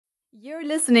You're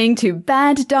listening to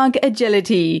Bad Dog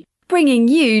Agility, bringing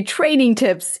you training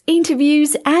tips,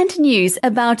 interviews, and news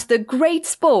about the great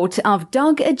sport of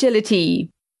dog agility.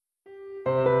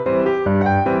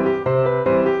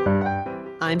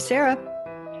 I'm Sarah.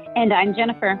 And I'm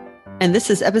Jennifer. And this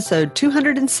is episode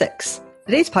 206.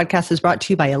 Today's podcast is brought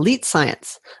to you by Elite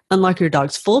Science. Unlock your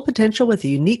dog's full potential with a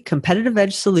unique competitive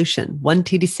edge solution,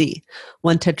 1TDC.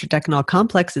 1-tetradecanol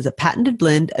complex is a patented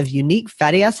blend of unique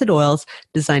fatty acid oils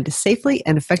designed to safely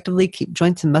and effectively keep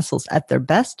joints and muscles at their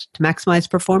best to maximize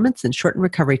performance and shorten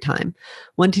recovery time.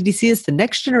 1TDC is the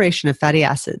next generation of fatty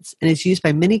acids and is used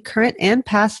by many current and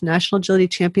past national agility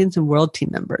champions and world team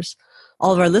members.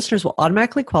 All of our listeners will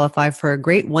automatically qualify for a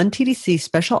great 1TDC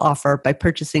special offer by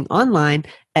purchasing online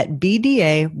at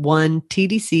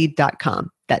bda1tdc.com.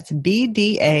 That's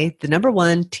BDA, the number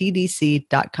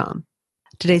 1TDC.com.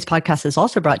 Today's podcast is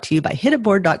also brought to you by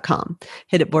hititboard.com.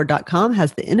 Hititboard.com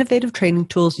has the innovative training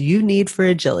tools you need for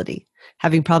agility.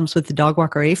 Having problems with the dog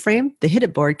walker A-frame? The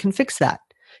HitItBoard can fix that.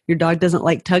 Your dog doesn't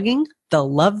like tugging?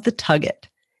 They'll love the Tug It.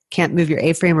 Can't move your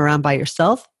A-frame around by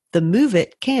yourself? The Move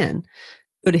It can.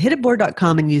 Go to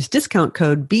hititboard.com and use discount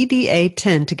code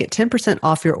BDA10 to get 10%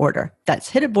 off your order. That's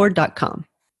hititboard.com.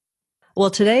 Well,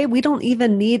 today we don't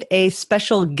even need a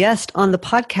special guest on the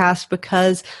podcast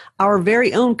because our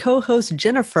very own co-host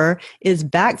Jennifer is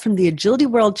back from the Agility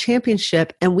World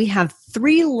Championship, and we have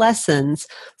 3 lessons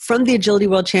from the Agility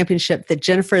World Championship that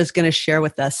Jennifer is going to share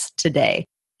with us today.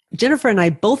 Jennifer and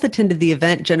I both attended the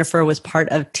event. Jennifer was part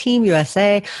of Team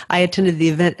USA. I attended the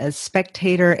event as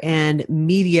spectator and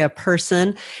media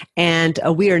person. And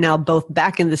we are now both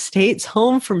back in the States,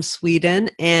 home from Sweden.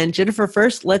 And Jennifer,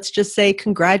 first, let's just say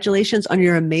congratulations on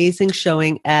your amazing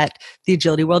showing at the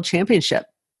Agility World Championship.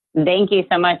 Thank you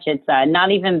so much. It's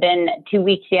not even been 2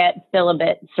 weeks yet. Still a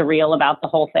bit surreal about the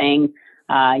whole thing,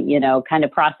 kind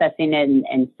of processing it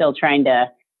and still trying to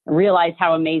realize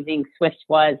how amazing Swift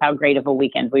was, how great of a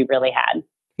weekend we really had.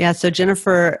 Yeah, so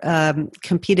Jennifer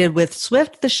competed with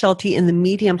Swift the Sheltie in the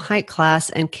medium height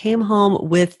class and came home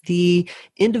with the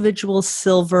individual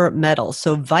silver medal,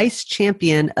 so vice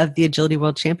champion of the Agility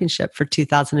World Championship for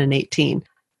 2018.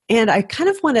 And I kind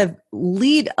of want to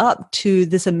lead up to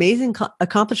this amazing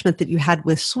accomplishment that you had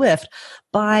with Swift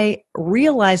by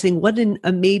realizing what an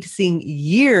amazing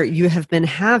year you have been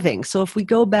having. So if we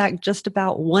go back just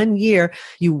about 1 year,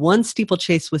 you won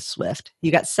steeplechase with Swift. You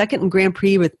got second in Grand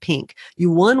Prix with Pink. You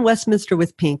won Westminster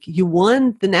with Pink. You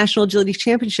won the National Agility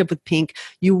Championship with Pink.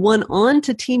 You won on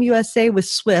to Team USA with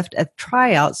Swift at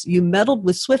tryouts. You medaled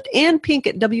with Swift and Pink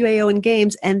at WAO and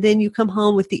Games. And then you come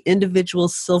home with the individual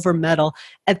silver medal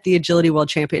at the Agility World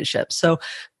Championship. So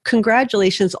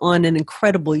congratulations on an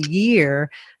incredible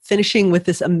year, finishing with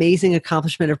this amazing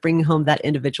accomplishment of bringing home that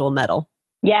individual medal.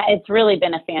 Yeah, it's really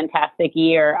been a fantastic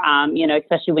year,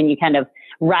 especially when you kind of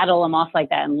rattle them off like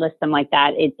that and list them like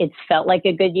that. It's felt like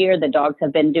a good year. The dogs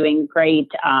have been doing great.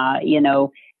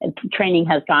 Training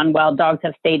has gone well. Dogs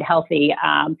have stayed healthy.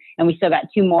 And we still got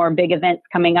 2 more big events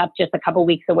coming up just a couple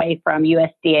weeks away from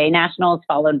USDA Nationals,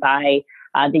 followed by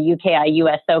the UKI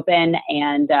US Open.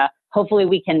 And hopefully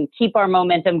we can keep our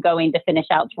momentum going to finish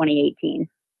out 2018.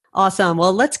 Awesome.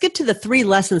 Well, let's get to the 3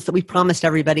 lessons that we promised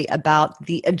everybody about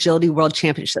the Agility World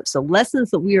Championship. So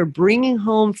lessons that we are bringing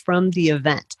home from the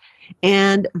event.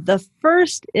 And the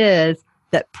first is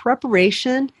that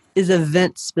preparation is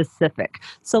event specific.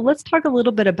 So let's talk a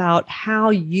little bit about how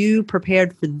you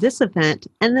prepared for this event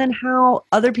and then how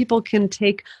other people can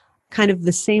take kind of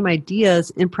the same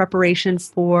ideas in preparation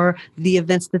for the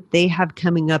events that they have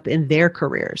coming up in their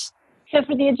careers. So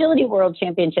for the Agility World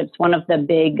Championships, one of the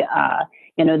big,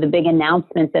 the big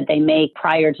announcements that they make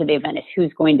prior to the event is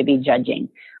who's going to be judging.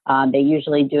 They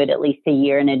usually do it at least a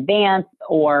year in advance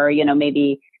or,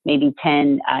 maybe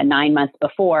 9 months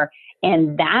before.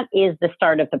 And that is the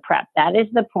start of the prep. That is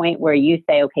the point where you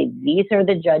say, okay, these are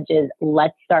the judges.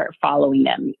 Let's start following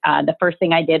them. The first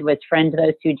thing I did was friend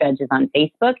those 2 judges on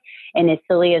Facebook. And as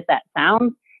silly as that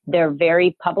sounds, they're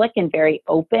very public and very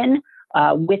open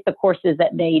with the courses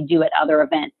that they do at other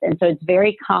events. And so it's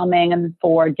very common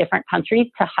for different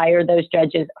countries to hire those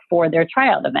judges for their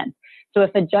tryout events. So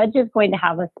if a judge is going to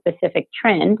have a specific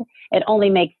trend, it only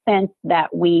makes sense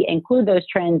that we include those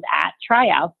trends at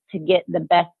tryouts to get the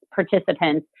best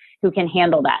participants who can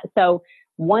handle that. So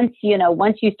once you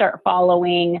start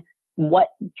following what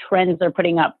trends they're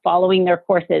putting up, following their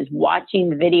courses, watching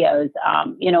the videos,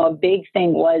 a big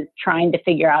thing was trying to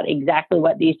figure out exactly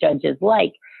what these judges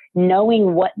like.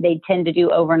 Knowing what they tend to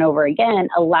do over and over again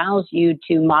allows you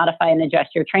to modify and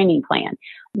adjust your training plan.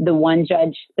 The one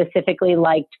judge specifically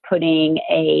liked putting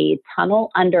a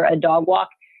tunnel under a dog walk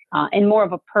and more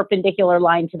of a perpendicular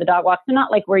line to the dog walk. So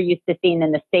not like we're used to seeing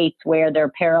in the States where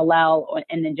they're parallel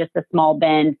and then just a small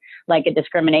bend like a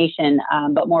discrimination,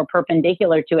 but more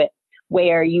perpendicular to it,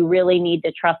 where you really need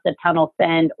to trust the tunnel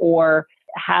send or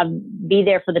be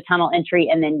there for the tunnel entry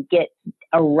and then get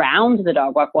around the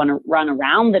dog walk, want to run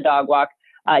around the dog walk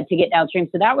to get downstream.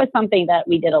 So that was something that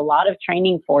we did a lot of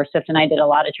training for. Swift and I did a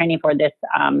lot of training for this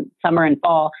summer and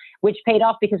fall, which paid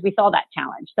off because we saw that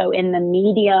challenge. So in the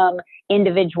medium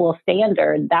individual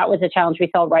standard, that was a challenge we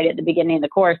saw right at the beginning of the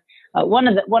course. One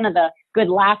of the good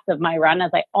laughs of my run,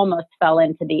 as I almost fell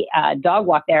into the dog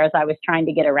walk there as I was trying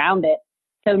to get around it.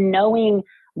 So knowing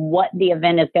what the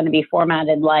event is going to be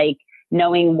formatted like,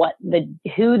 knowing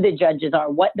who the judges are,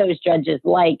 what those judges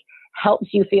like,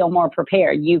 helps you feel more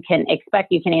prepared. You can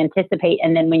expect, you can anticipate,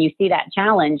 and then when you see that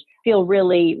challenge, feel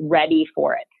really ready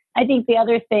for it. I think the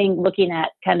other thing, looking at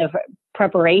kind of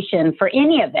preparation for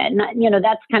any event,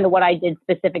 that's kind of what I did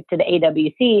specific to the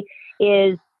AWC,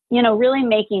 is, really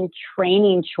making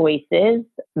training choices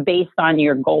based on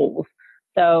your goals.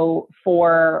 So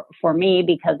for me,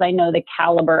 because I know the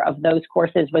caliber of those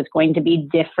courses was going to be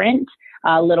different,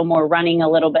 a little more running, a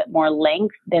little bit more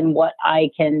length than what I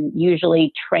can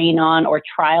usually train on or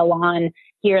trial on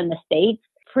here in the States.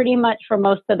 Pretty much for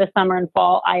most of the summer and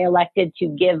fall, I elected to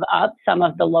give up some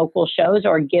of the local shows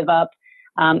or give up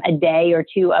a day or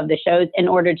two of the shows in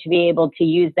order to be able to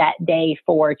use that day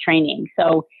for training.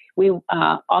 So we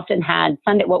often had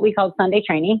what we called Sunday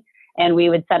training, and we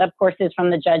would set up courses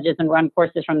from the judges and run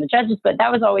courses from the judges. But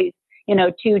that was always,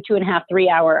 2.5, 3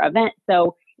 hour event.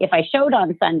 So if I showed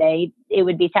on Sunday, it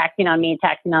would be taxing on me,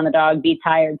 taxing on the dog, be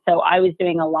tired. So I was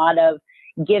doing a lot of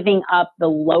giving up the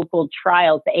local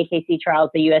trials, the AKC trials,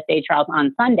 the USA trials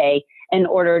on Sunday in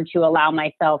order to allow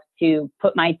myself to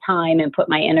put my time and put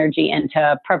my energy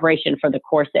into preparation for the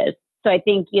courses. So I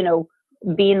think,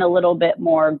 being a little bit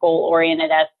more goal oriented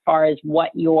as far as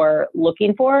what you're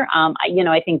looking for.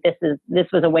 I think this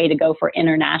was a way to go for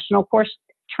international course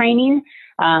training.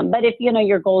 But if,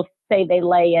 your goals say they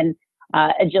lay in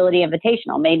Agility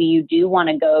Invitational, maybe you do want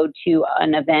to go to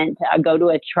an event, go to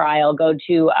a trial, go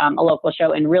to a local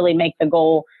show and really make the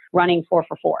goal running 4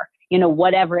 for 4,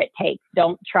 whatever it takes.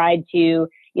 Don't try to,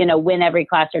 win every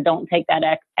class or don't take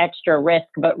that extra risk,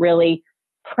 but really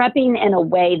prepping in a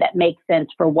way that makes sense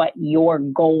for what your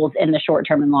goals in the short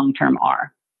term and long term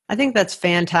are. I think that's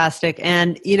fantastic.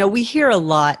 And, we hear a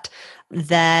lot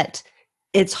that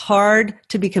it's hard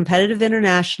to be competitive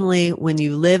internationally when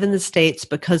you live in the States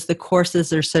because the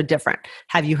courses are so different.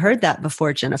 Have you heard that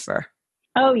before, Jennifer?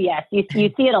 Oh, yes. You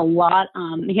see it a lot,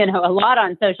 a lot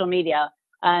on social media.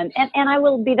 And I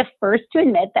will be the first to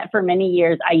admit that for many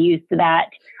years, I used that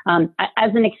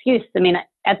as an excuse. I mean,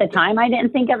 at the time, I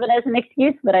didn't think of it as an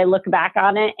excuse, but I look back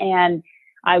on it and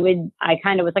I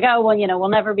kind of was like, oh, well, we'll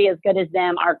never be as good as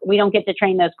them. We don't get to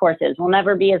train those courses. We'll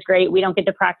never be as great. We don't get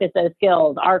to practice those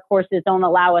skills. Our courses don't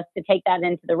allow us to take that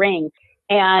into the ring.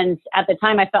 And at the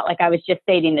time, I felt like I was just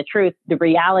stating the truth. The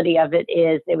reality of it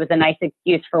is it was a nice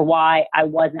excuse for why I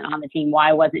wasn't on the team, why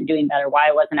I wasn't doing better, why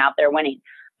I wasn't out there winning.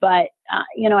 But,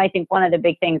 I think one of the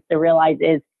big things to realize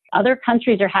is other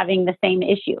countries are having the same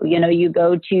issue. You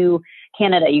go to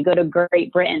Canada, you go to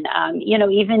Great Britain,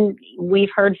 even we've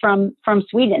heard from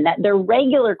Sweden that their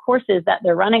regular courses that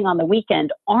they're running on the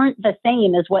weekend aren't the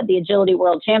same as what the Agility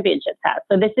World Championships has.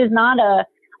 So this is not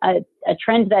a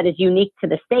trend that is unique to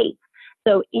the States.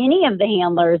 So any of the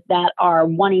handlers that are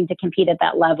wanting to compete at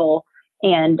that level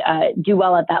and do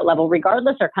well at that level,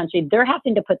 regardless of country, they're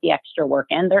having to put the extra work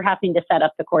in. They're having to set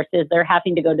up the courses. They're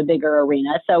having to go to bigger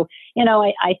arenas. So,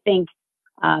 I think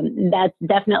that's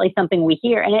definitely something we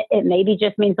hear. And it maybe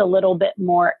just means a little bit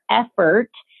more effort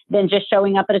than just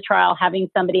showing up at a trial, having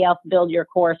somebody else build your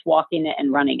course, walking it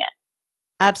and running it.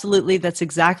 Absolutely. That's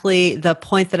exactly the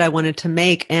point that I wanted to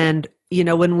make. And,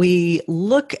 when we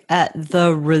look at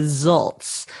the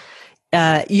results,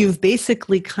 you've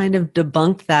basically kind of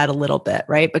debunked that a little bit,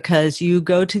 right? Because you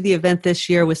go to the event this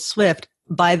year with Swift.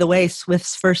 By the way,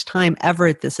 Swift's first time ever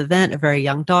at this event, a very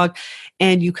young dog,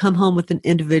 and you come home with an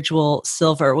individual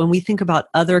silver. When we think about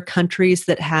other countries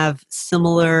that have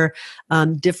similar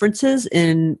differences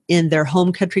in their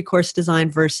home country course design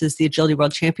versus the Agility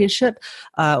World Championship,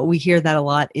 we hear that a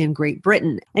lot in Great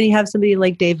Britain. And you have somebody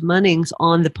like Dave Munnings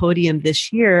on the podium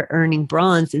this year earning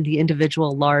bronze in the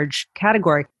individual large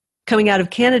category. Coming out of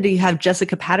Canada, you have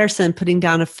Jessica Patterson putting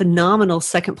down a phenomenal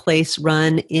second place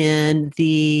run in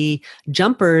the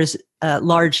jumpers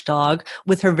large dog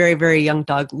with her very, very young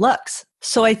dog, Lux.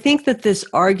 So I think that this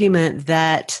argument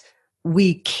that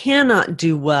we cannot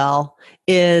do well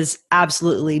is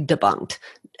absolutely debunked.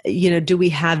 do we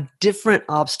have different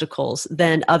obstacles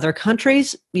than other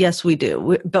countries? Yes, we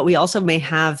do. But we also may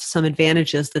have some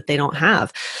advantages that they don't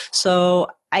have. So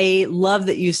I love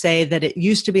that you say that it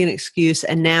used to be an excuse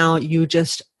and now you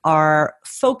just are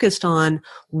focused on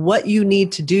what you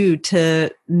need to do to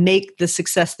make the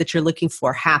success that you're looking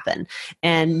for happen,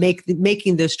 and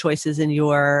making those choices in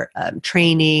your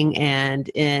training and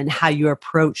in how you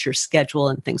approach your schedule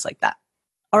and things like that.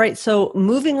 All right, so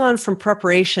moving on from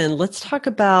preparation, let's talk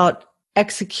about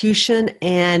execution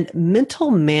and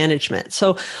mental management.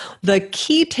 So the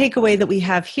key takeaway that we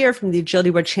have here from the Agility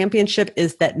World Championship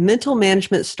is that mental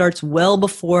management starts well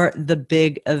before the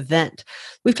big event.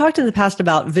 We've talked in the past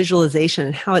about visualization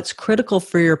and how it's critical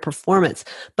for your performance,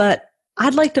 but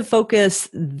I'd like to focus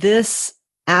this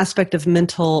aspect of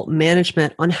mental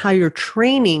management on how your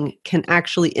training can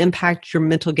actually impact your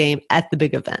mental game at the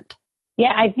big event.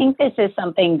 Yeah, I think this is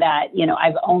something that,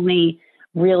 I've only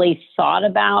really thought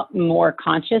about more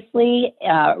consciously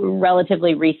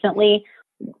relatively recently.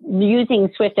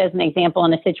 Using Swift as an example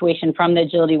in a situation from the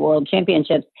Agility World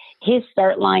Championships, his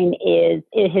start line is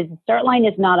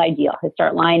not ideal. His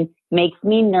start line makes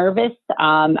me nervous.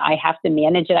 I have to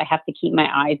manage it. I have to keep my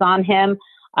eyes on him.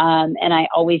 And I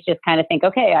always just kind of think,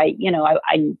 okay,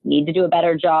 I need to do a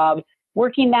better job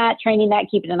working that, training that,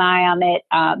 keeping an eye on it.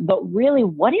 But really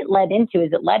what it led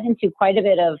into quite a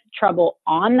bit of trouble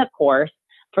on the course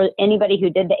for anybody who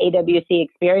did the AWC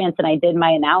experience. And I did my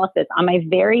analysis on my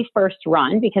very first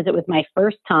run, because it was my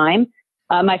first time,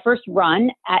 my first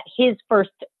run at his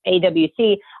first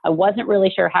AWC. I wasn't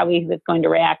really sure how he was going to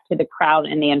react to the crowd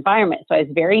and the environment. So I was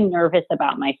very nervous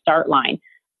about my start line.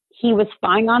 He was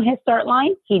fine on his start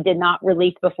line. He did not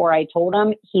release before I told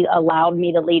him. He allowed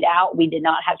me to lead out. We did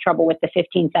not have trouble with the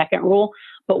 15-second rule,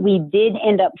 but we did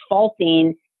end up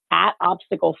faulting at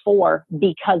obstacle 4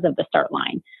 because of the start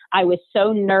line. I was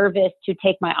so nervous to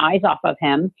take my eyes off of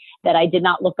him that I did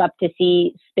not look up to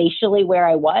see spatially where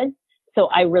I was. So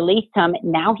I released him.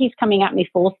 Now he's coming at me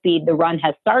full speed. The run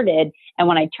has started. And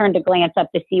when I turned to glance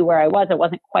up to see where I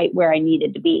wasn't quite where I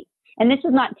needed to be. And this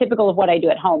is not typical of what I do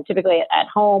at home. Typically at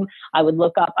home, I would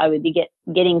look up, I would be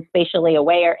getting spatially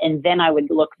aware, and then I would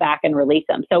look back and release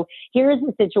them. So here's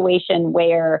a situation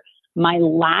where my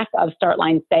lack of start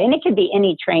line stay, and it could be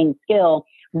any trained skill,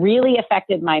 really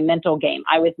affected my mental game.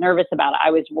 I was nervous about it.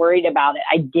 I was worried about it.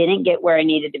 I didn't get where I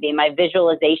needed to be. My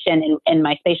visualization and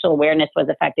my spatial awareness was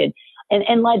affected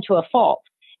and led to a fault.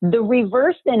 The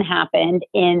reverse then happened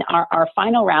in our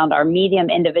final round, our medium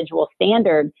individual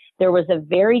standard. There was a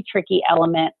very tricky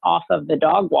element off of the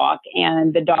dog walk,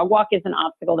 and the dog walk is an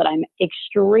obstacle that I'm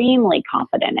extremely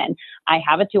confident in. I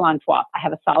have a 2-on-12. I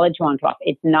have a solid 2-on-12.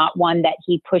 It's not one that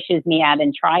he pushes me at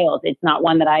in trials. It's not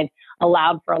one that I've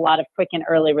allowed for a lot of quick and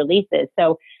early releases.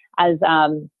 So as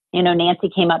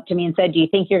Nancy came up to me and said, do you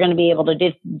think you're going to be able to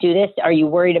do this? Are you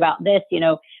worried about this?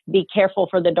 Be careful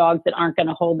for the dogs that aren't going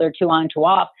to hold their 2-on,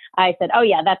 2-off. I said, oh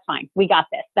yeah, that's fine. We got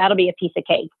this. That'll be a piece of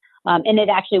cake. And it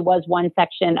actually was one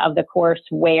section of the course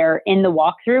where in the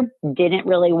walkthrough, didn't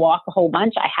really walk a whole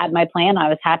bunch. I had my plan. I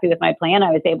was happy with my plan.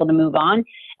 I was able to move on.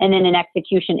 And then in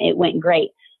execution, it went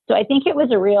great. So I think it was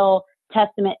a real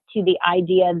testament to the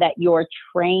idea that your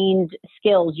trained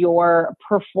skills, your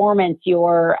performance,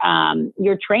 your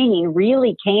training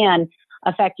really can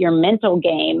affect your mental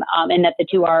game, and that the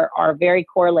two are very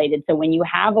correlated. So when you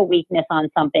have a weakness on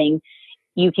something,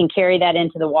 you can carry that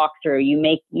into the walkthrough. You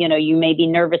may be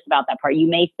nervous about that part. You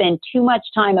may spend too much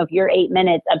time of your 8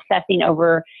 minutes obsessing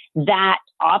over that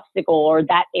obstacle or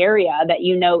that area that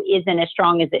isn't as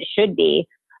strong as it should be.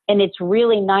 And it's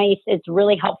really nice. It's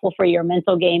really helpful for your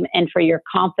mental game and for your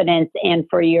confidence and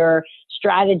for your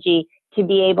strategy to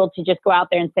be able to just go out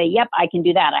there and say, yep, I can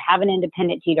do that. I have an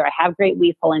independent teeter. I have great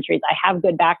weave pull entries. I have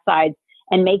good backsides,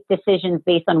 and make decisions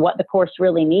based on what the course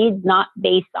really needs, not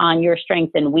based on your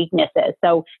strengths and weaknesses.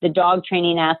 So the dog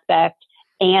training aspect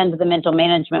and the mental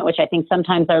management, which I think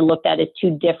sometimes are looked at as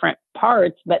two different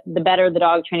parts, but the better the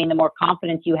dog training, the more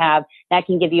confidence you have, that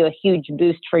can give you a huge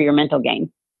boost for your mental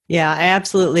game. Yeah, I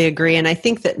absolutely agree. And I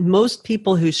think that most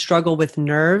people who struggle with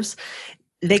nerves,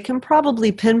 they can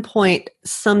probably pinpoint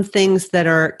some things that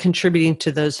are contributing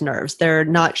to those nerves. They're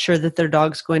not sure that their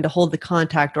dog's going to hold the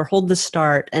contact or hold the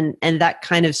start, and that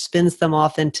kind of spins them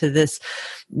off into this,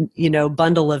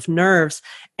 bundle of nerves.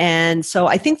 And so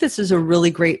I think this is a really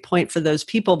great point for those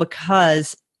people,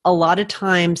 because a lot of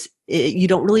times you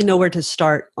don't really know where to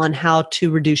start on how to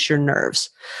reduce your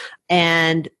nerves.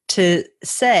 And to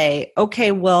say,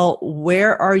 okay, well,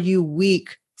 where are you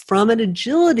weak from an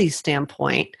agility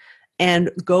standpoint? and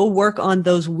go work on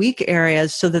those weak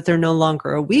areas so that they're no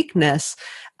longer a weakness,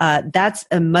 that's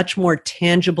a much more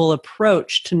tangible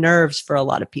approach to nerves for a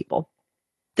lot of people.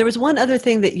 There was one other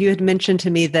thing that you had mentioned to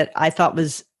me that I thought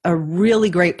was a really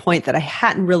great point that I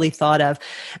hadn't really thought of.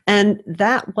 And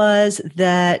that was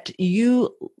that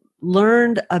you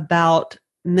learned about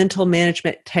mental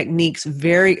management techniques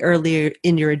very early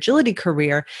in your agility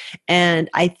career. And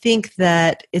I think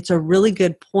that it's a really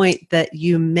good point that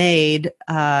you made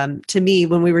to me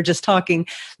when we were just talking,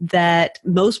 that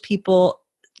most people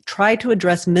try to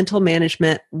address mental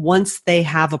management once they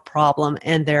have a problem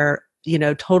and they're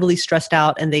totally stressed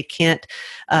out and they can't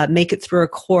make it through a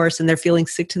course and they're feeling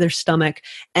sick to their stomach.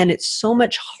 And it's so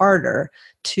much harder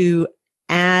to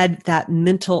add that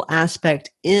mental aspect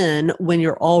in when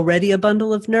you're already a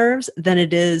bundle of nerves than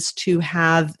it is to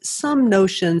have some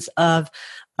notions of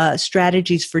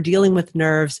strategies for dealing with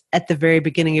nerves at the very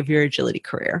beginning of your agility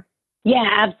career. Yeah,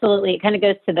 absolutely. It kind of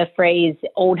goes to the phrase,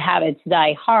 old habits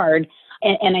die hard.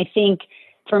 And I think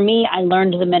for me, I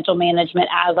learned the mental management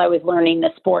as I was learning the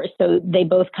sport. So they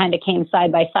both kind of came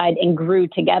side by side and grew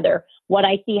together. What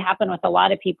I see happen with a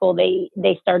lot of people,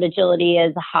 they start agility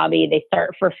as a hobby. They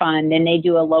start for fun, then they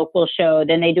do a local show,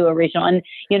 then they do a regional. And,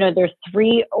 they're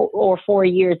 3 or 4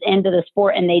 years into the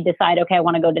sport and they decide, okay, I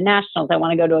want to go to nationals. I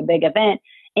want to go to a big event.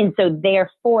 And so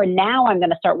therefore, now I'm going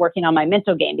to start working on my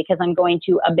mental game because I'm going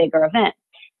to a bigger event.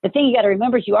 The thing you got to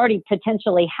remember is you already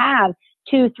potentially have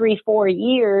 2, 3, 4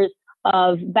 years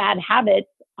of bad habits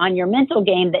on your mental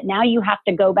game that now you have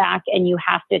to go back and you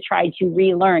have to try to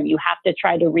relearn. You have to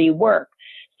try to rework.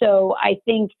 So I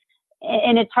think,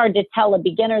 and it's hard to tell a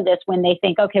beginner this when they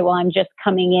think, okay, well, I'm just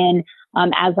coming in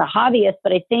as a hobbyist.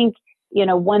 But I think,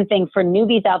 one thing for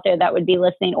newbies out there that would be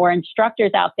listening or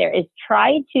instructors out there is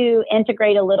try to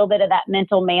integrate a little bit of that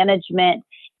mental management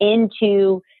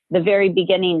into the very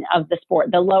beginning of the sport,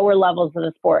 the lower levels of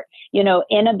the sport. In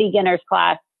a beginner's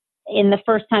class, in the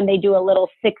first time they do a little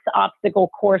 6-obstacle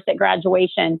course at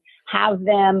graduation, have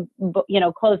them,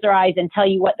 close their eyes and tell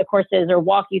you what the course is or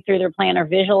walk you through their plan or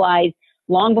visualize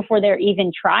long before they're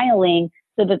even trialing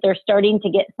so that they're starting to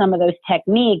get some of those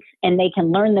techniques and they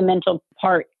can learn the mental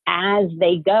part as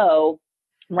they go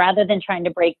rather than trying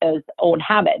to break those old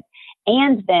habits.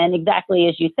 And then exactly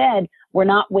as you said, we're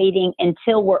not waiting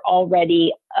until we're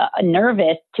already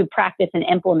nervous to practice and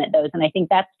implement those. And I think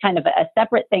that's kind of a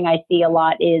separate thing I see a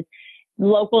lot is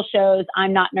local shows.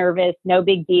 I'm not nervous, no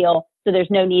big deal. So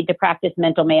there's no need to practice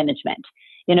mental management.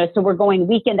 So we're going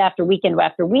weekend after weekend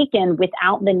after weekend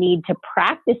without the need to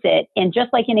practice it. And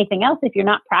just like anything else, if you're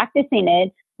not practicing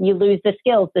it, you lose the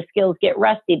skills. The skills get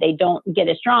rusty. They don't get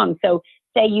as strong. So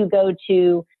say you go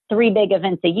to 3 big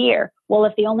events a year. Well,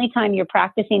 if the only time you're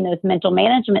practicing those mental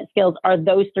management skills are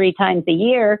those 3 times a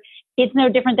year, it's no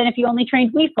different than if you only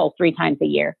trained weave pole 3 times a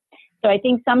year. So I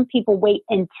think some people wait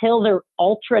until they're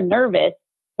ultra nervous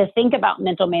to think about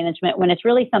mental management when it's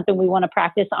really something we want to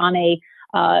practice on a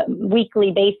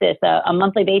weekly basis, a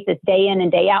monthly basis, day in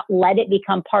and day out. Let it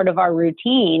become part of our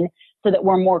routine so that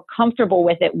we're more comfortable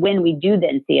with it when we do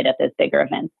then see it at those bigger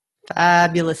events.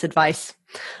 Fabulous advice.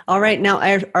 All right. Now,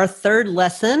 our third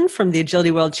lesson from the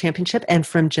Agility World Championship and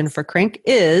from Jennifer Crank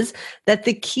is that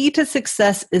the key to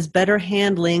success is better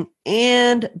handling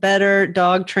and better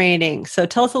dog training. So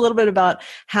tell us a little bit about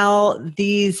how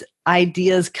these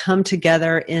ideas come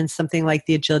together in something like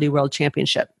the Agility World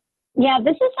Championship. Yeah,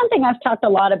 this is something I've talked a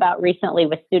lot about recently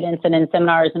with students and in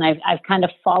seminars, and I've kind of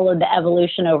followed the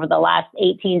evolution over the last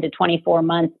 18 to 24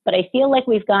 months. But I feel like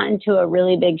we've gotten to a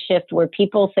really big shift where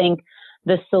people think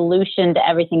the solution to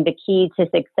everything, the key to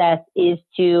success is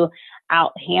to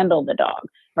outhandle the dog,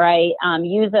 right?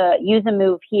 Use a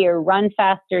move here, run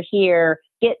faster here,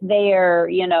 get there,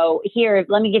 here,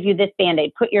 let me give you this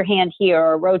Band-Aid, put your hand here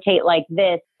or rotate like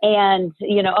this. And,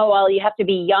 oh, well, you have to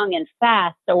be young and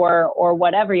fast or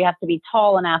whatever. You have to be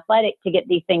tall and athletic to get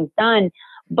these things done.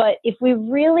 But if we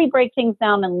really break things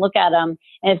down and look at them,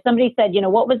 and if somebody said,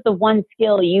 what was the one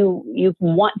skill you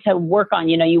want to work on?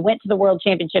 You went to the World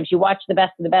Championships, you watched the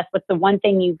best of the best. What's the one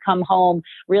thing you come home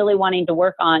really wanting to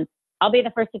work on? I'll be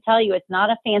the first to tell you it's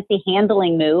not a fancy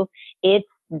handling move. It's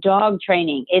dog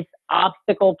training. It's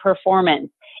obstacle performance.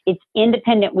 It's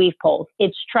independent weave poles.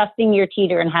 It's trusting your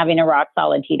teeter and having a rock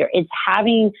solid teeter. It's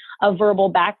having a verbal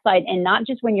backside, and not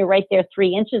just when you're right there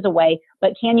 3 inches away,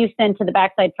 but can you send to the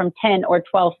backside from 10 or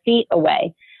 12 feet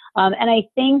away? And I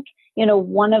think,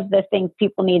 one of the things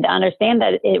people need to understand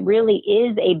that it really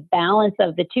is a balance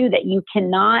of the two, that you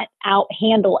cannot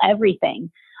outhandle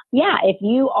everything. Yeah, if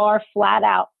you are flat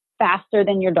out faster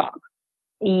than your dog,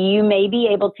 you may be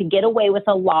able to get away with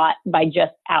a lot by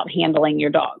just outhandling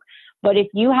your dog. But if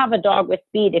you have a dog with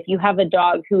speed, if you have a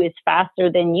dog who is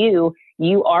faster than you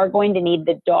are going to need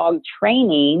the dog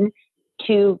training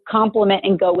to complement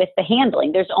and go with the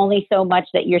handling. There's only so much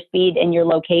that your speed and your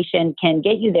location can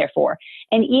get you there for.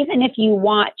 And even if you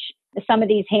watch some of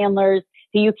these handlers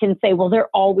who you can say, well, they're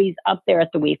always up there at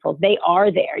the weave poles. They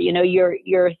are there. You know, your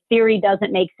theory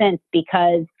doesn't make sense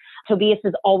because Tobias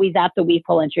is always at the weave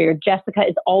pole entry or Jessica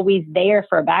is always there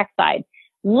for a backside.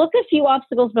 Look a few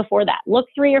obstacles before that. Look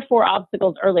 3 or 4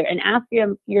 obstacles earlier and ask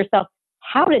yourself,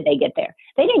 how did they get there?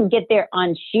 They didn't get there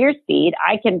on sheer speed.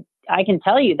 I can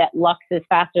tell you that Lux is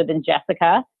faster than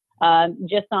Jessica,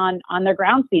 just on their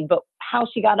ground speed. But how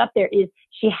she got up there is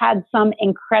she had some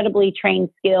incredibly trained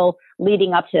skill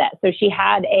leading up to that. So she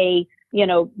had a,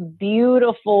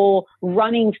 beautiful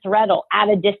running threadle at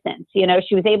a distance.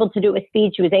 She was able to do it with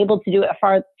speed. She was able to do it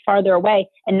farther away.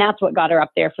 And that's what got her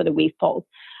up there for the weave poles.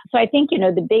 So I think,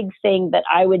 the big thing that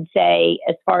I would say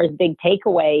as far as big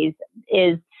takeaways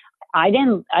is I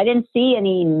didn't see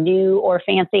any new or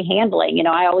fancy handling.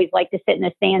 I always like to sit in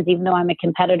the stands, even though I'm a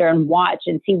competitor, and watch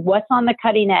and see what's on the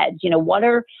cutting edge. What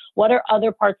are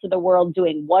other parts of the world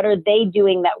doing? What are they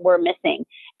doing that we're missing?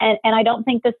 And I don't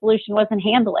think the solution wasn't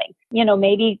handling,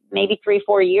 maybe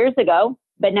 3-4 years ago,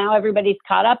 but now everybody's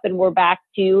caught up and we're back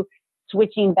to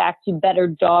switching back to better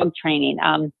dog training.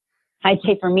 I'd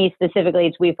say for me specifically,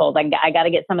 it's weave poles. I got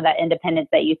to get some of that independence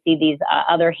that you see these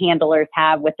other handlers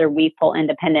have with their weave pole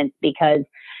independence because,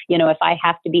 if I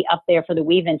have to be up there for the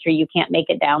weave entry, you can't make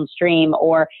it downstream.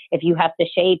 Or if you have to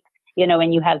shape,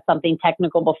 and you have something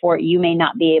technical before it, you may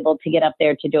not be able to get up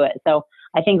there to do it. So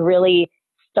I think really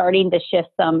starting to shift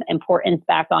some importance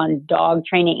back on dog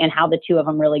training and how the two of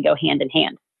them really go hand in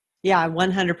hand. Yeah, I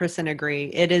 100%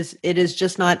 agree. It is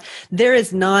just not, there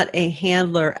is not a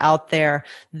handler out there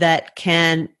that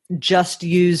can just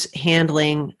use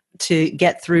handling to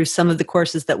get through some of the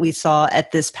courses that we saw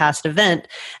at this past event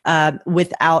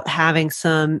without having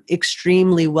some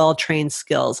extremely well-trained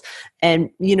skills.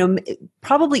 And,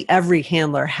 probably every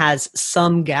handler has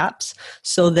some gaps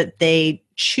so that they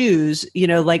choose,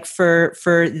 like for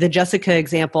the Jessica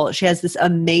example, she has this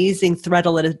amazing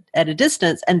threadle at a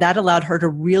distance, and that allowed her to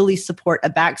really support a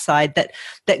backside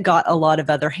that got a lot of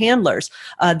other handlers.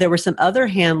 There were some other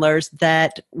handlers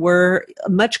that were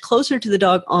much closer to the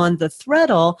dog on the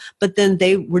threadle, but then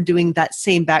they were doing that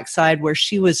same backside where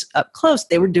she was up close.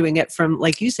 They were doing it from,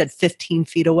 like you said, 15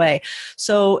 feet away.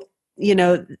 So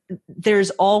there's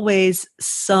always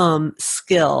some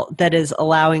skill that is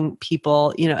allowing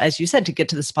people, as you said, to get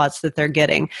to the spots that they're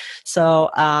getting.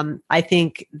 So I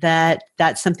think that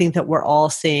that's something that we're all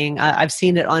seeing. I've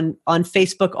seen it on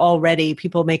Facebook already,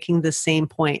 people making the same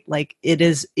point. Like it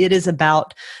is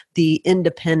about the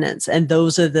independence. And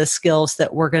those are the skills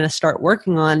that we're going to start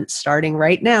working on starting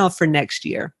right now for next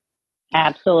year.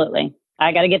 Absolutely.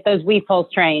 I got to get those weave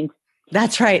poles trained.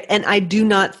 That's right. And I do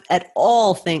not at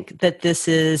all think that this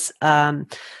is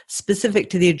specific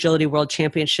to the Agility World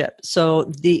Championship.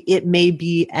 So it may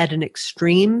be at an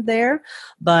extreme there,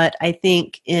 but I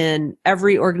think in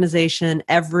every organization,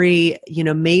 every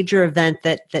major event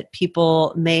that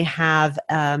people may have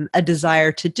a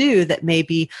desire to do that may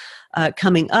be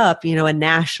coming up, a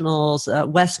nationals,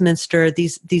 Westminster,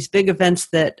 these big events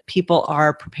that people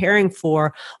are preparing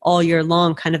for all year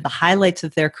long, kind of the highlights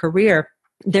of their career.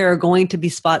 There are going to be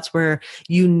spots where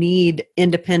you need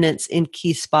independence in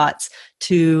key spots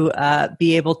to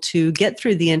be able to get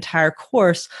through the entire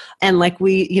course. And like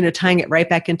tying it right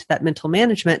back into that mental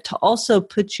management to also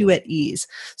put you at ease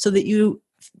so that you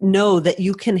know that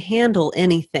you can handle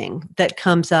anything that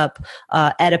comes up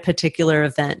at a particular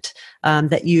event,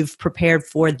 that you've prepared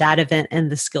for that event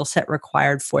and the skill set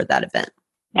required for that event.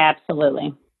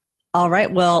 Absolutely. All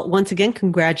right. Well, once again,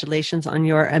 congratulations on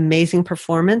your amazing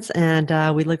performance.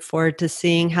 And we look forward to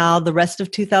seeing how the rest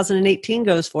of 2018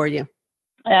 goes for you.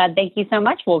 Thank you so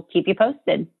much. We'll keep you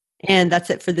posted. And that's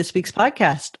it for this week's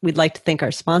podcast. We'd like to thank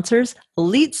our sponsors,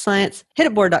 Elite Science,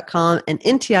 hititboard.com, and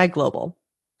NTI Global.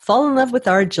 Fall in love with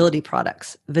our agility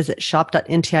products. Visit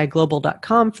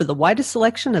shop.ntiglobal.com for the widest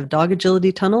selection of dog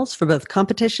agility tunnels for both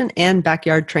competition and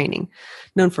backyard training.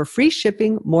 Known for free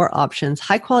shipping, more options,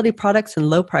 high-quality products, and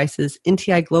low prices,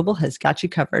 NTI Global has got you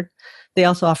covered. They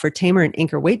also offer Tamer and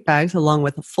Anchor weight bags along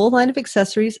with a full line of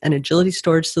accessories and agility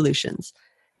storage solutions.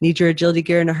 Need your agility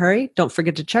gear in a hurry? Don't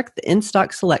forget to check the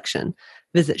in-stock selection.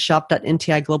 Visit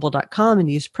shop.ntiglobal.com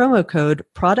and use promo code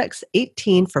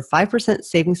PRODUCTS18 for 5%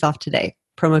 savings off today.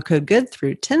 Promo code good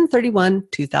through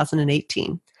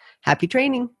 10/31/2018. Happy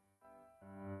training.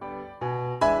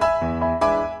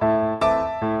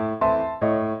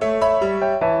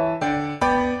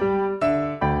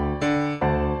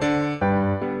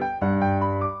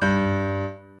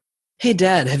 Hey,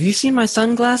 Dad, have you seen my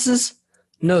sunglasses?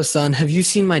 No, son, have you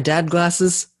seen my dad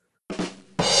glasses?